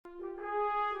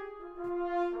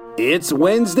It's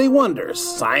Wednesday Wonders,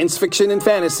 science fiction and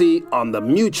fantasy on the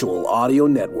Mutual Audio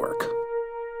Network.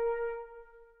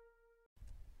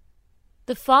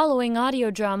 The following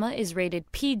audio drama is rated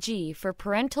PG for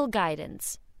parental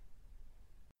guidance.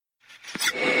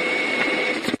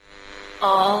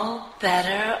 All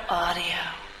Better Audio.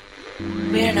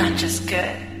 We're not just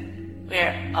good,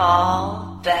 we're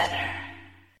all better.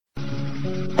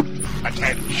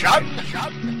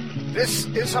 Attention! This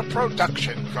is a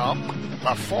production from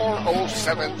the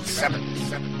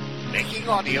 4077, making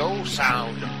audio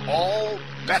sound all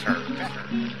better.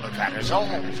 But that is all.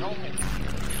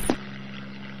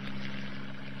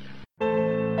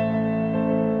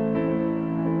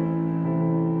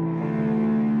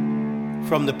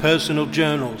 From the personal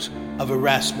journals of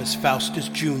Erasmus Faustus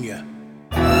Jr.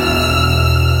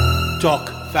 Doc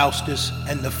Faustus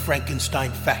and the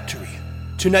Frankenstein Factory.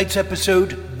 Tonight's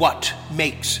episode, What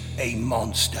Makes a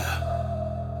Monster?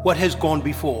 What has gone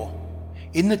before?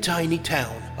 In the tiny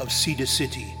town of Cedar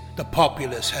City, the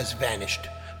populace has vanished,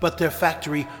 but their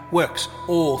factory works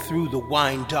all through the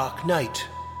wine-dark night.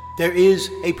 There is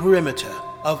a perimeter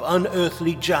of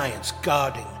unearthly giants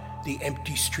guarding the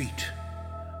empty street.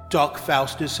 Doc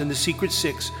Faustus and the Secret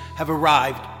Six have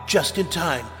arrived just in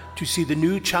time to see the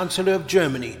new Chancellor of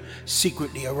Germany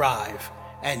secretly arrive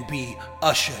and be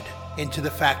ushered into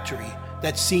the factory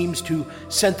that seems to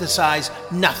synthesize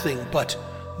nothing but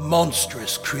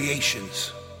monstrous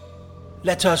creations.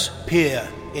 Let us peer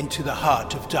into the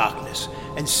heart of darkness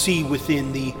and see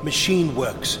within the machine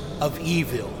works of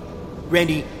evil.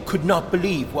 Rennie could not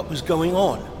believe what was going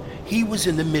on. He was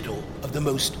in the middle of the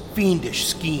most fiendish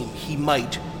scheme he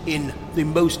might, in the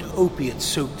most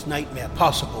opiate-soaked nightmare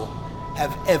possible,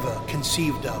 have ever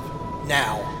conceived of,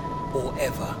 now or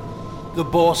ever. The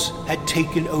boss had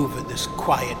taken over this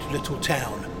quiet little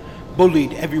town,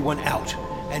 bullied everyone out,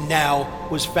 and now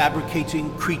was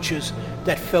fabricating creatures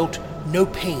that felt no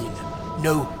pain,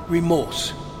 no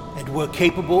remorse, and were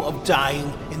capable of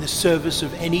dying in the service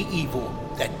of any evil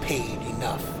that paid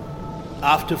enough.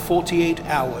 After 48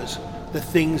 hours, the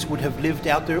things would have lived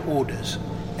out their orders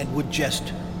and would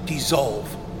just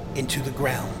dissolve into the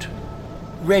ground.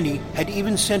 Rennie had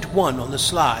even sent one on the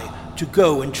sly to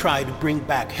go and try to bring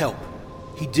back help.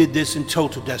 He did this in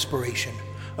total desperation,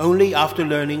 only after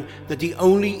learning that the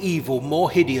only evil more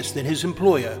hideous than his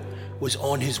employer was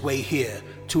on his way here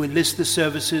to enlist the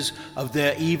services of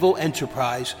their evil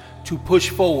enterprise to push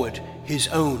forward his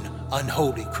own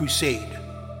unholy crusade.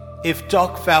 If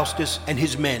Doc Faustus and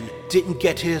his men didn't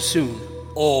get here soon,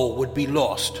 all would be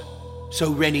lost.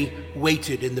 So Rennie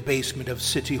waited in the basement of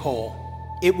City Hall.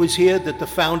 It was here that the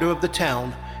founder of the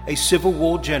town, a Civil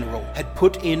War general, had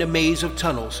put in a maze of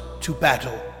tunnels to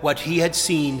battle what he had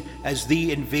seen as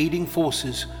the invading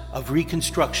forces of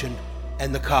Reconstruction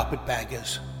and the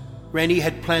Carpetbaggers. Rennie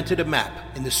had planted a map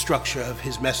in the structure of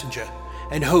his messenger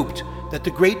and hoped that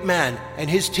the great man and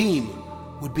his team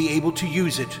would be able to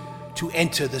use it to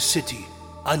enter the city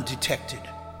undetected.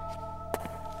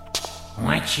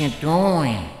 What you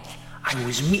doing? I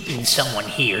was meeting someone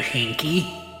here, Hinky.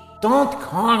 Don't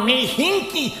call me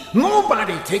Hinky.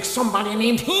 Nobody takes somebody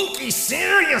named Hinky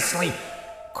seriously.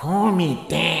 Call me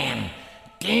Dan.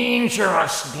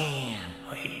 Dangerous Dan.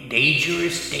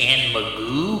 Dangerous Dan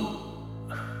Magoo?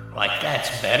 Like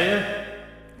that's better?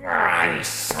 I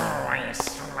saw.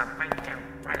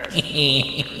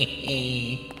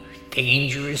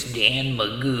 Dangerous Dan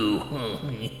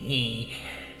Magoo.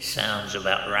 Sounds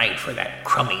about right for that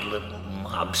crummy little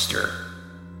mobster.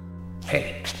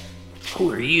 Hey,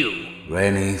 who are you?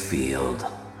 Rennie Field.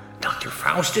 Dr.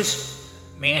 Faustus?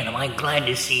 Man, am I glad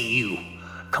to see you.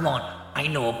 Come on, I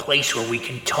know a place where we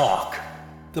can talk.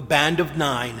 The band of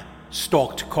 9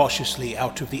 stalked cautiously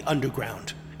out of the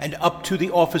underground and up to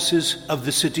the offices of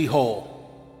the City Hall.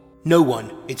 No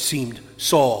one, it seemed,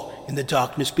 saw in the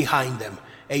darkness behind them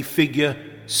a figure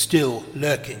still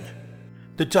lurking.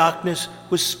 The darkness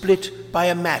was split by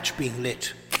a match being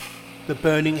lit. The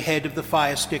burning head of the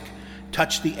fire stick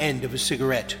touched the end of a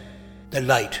cigarette. The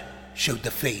light showed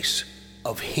the face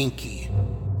of Hinky.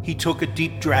 He took a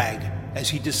deep drag as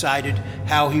he decided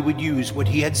how he would use what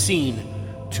he had seen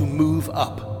to move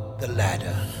up the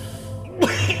ladder.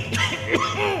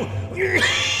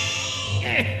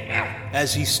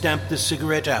 As he stamped the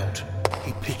cigarette out,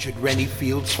 he pictured Rennie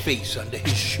Field's face under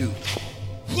his shoe.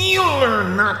 He'll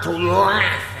learn not to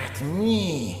laugh at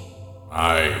me.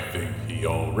 I think he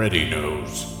already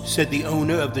knows, said the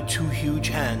owner of the 2 huge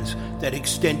hands that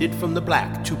extended from the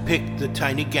black to pick the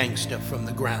tiny gangster from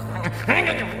the ground.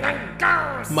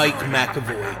 Mike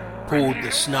McAvoy pulled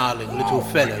the snarling little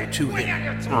fellow to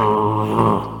him.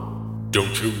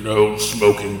 Don't you know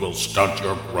smoking will stunt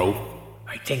your growth?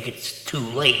 I think it's too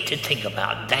late to think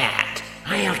about that.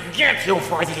 I'll get you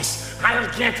for this. I'll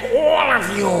get all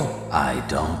of you. I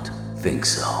don't think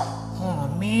so. Oh,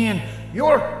 man.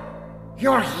 You're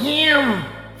him.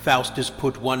 Faustus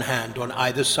put one hand on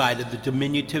either side of the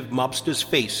diminutive mobster's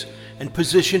face and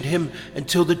positioned him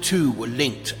until the two were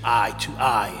linked eye to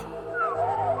eye.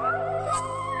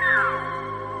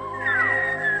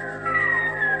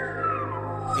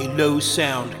 A low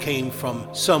sound came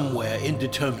from somewhere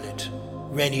indeterminate.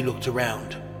 Rennie looked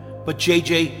around, but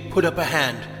JJ put up a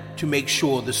hand to make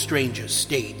sure the stranger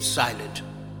stayed silent.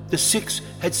 The six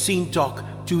had seen Doc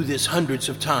do this hundreds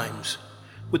of times.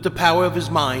 With the power of his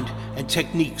mind and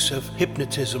techniques of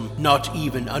hypnotism not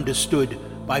even understood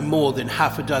by more than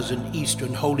half a dozen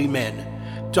Eastern holy men,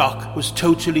 Doc was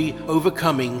totally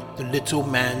overcoming the little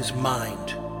man's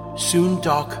mind. Soon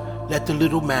Doc let the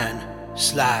little man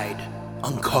slide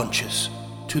unconscious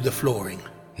to the flooring.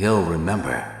 He'll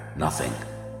remember nothing.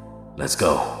 Let's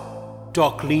go.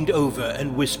 Doc leaned over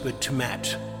and whispered to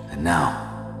Matt. And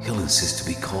now, he'll insist to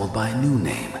be called by a new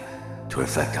name to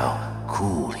reflect how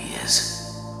cool he is.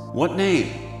 What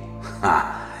name?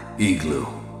 Ha! Igloo.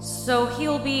 So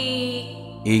he'll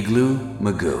be... Igloo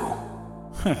Magoo.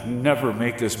 Never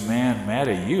make this man mad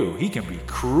at you. He can be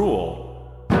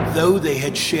cruel. Though they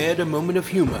had shared a moment of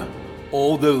humor,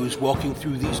 all those walking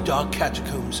through these dark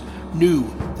catacombs knew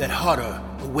that horror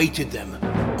awaited them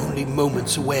only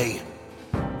moments away.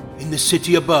 In the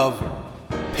city above,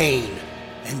 pain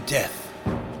and death,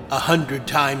 100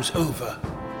 times over,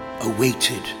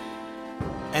 awaited,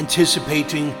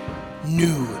 anticipating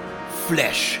new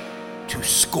flesh to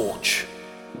scorch.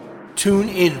 Tune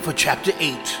in for Chapter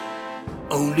 8,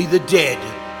 Only the Dead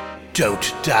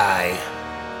Don't Die.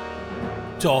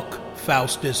 Doc,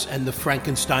 Faustus, and the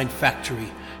Frankenstein Factory,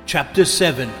 Chapter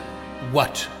 7,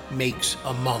 What Makes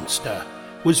a Monster,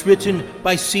 was written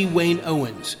by C. Wayne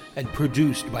Owens and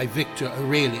produced by Victor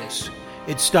Aurelius.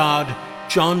 It starred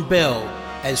John Bell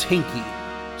as Hinky,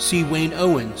 C. Wayne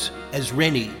Owens as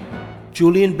Rennie,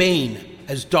 Julian Bain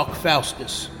as Doc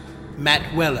Faustus,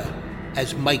 Matt Weller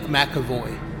as Mike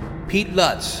McAvoy, Pete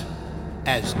Lutz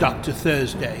as Dr.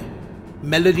 Thursday,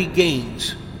 Melody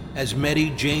Gaines as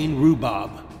Mary Jane Rhubarb,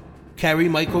 Carrie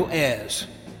Michael Ayres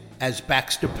as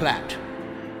Baxter Platt,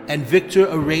 and Victor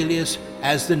Aurelius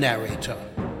as the narrator.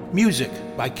 Music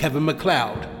by Kevin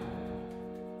MacLeod.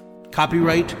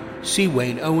 Copyright C.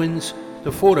 Wayne Owens,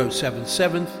 the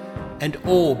 407th, and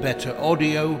All Better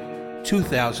Audio,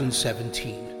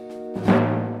 2017.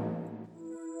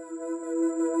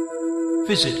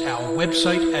 Visit our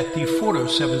website at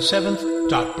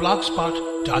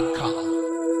the407th.blogspot.com.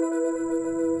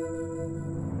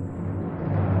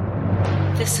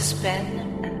 This has been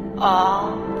an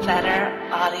All Better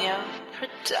Audio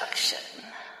production.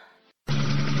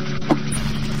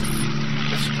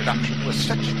 This production was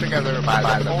stitched together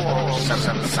by the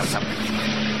 407,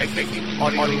 making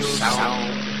audio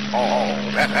sound all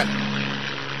better.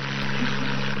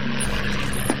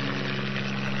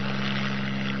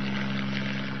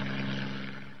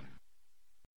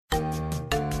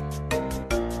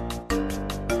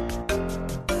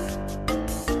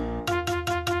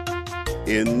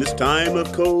 In this time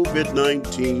of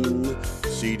COVID-19,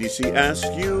 CDC asks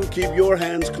you keep your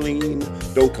hands clean.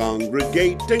 Don't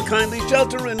congregate and kindly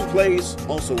shelter in place.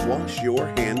 Also wash your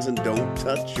hands and don't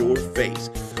touch your face.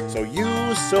 So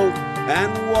use soap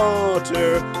and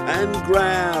water and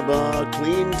grab a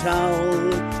clean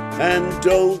towel. And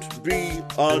don't be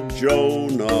a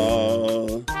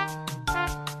Jonah.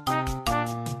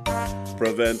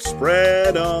 Prevent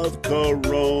spread of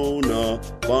corona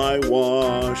by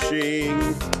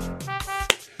washing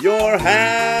your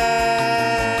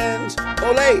hands.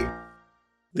 Olé!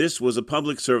 This was a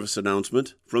public service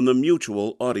announcement from the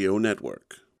Mutual Audio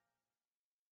Network.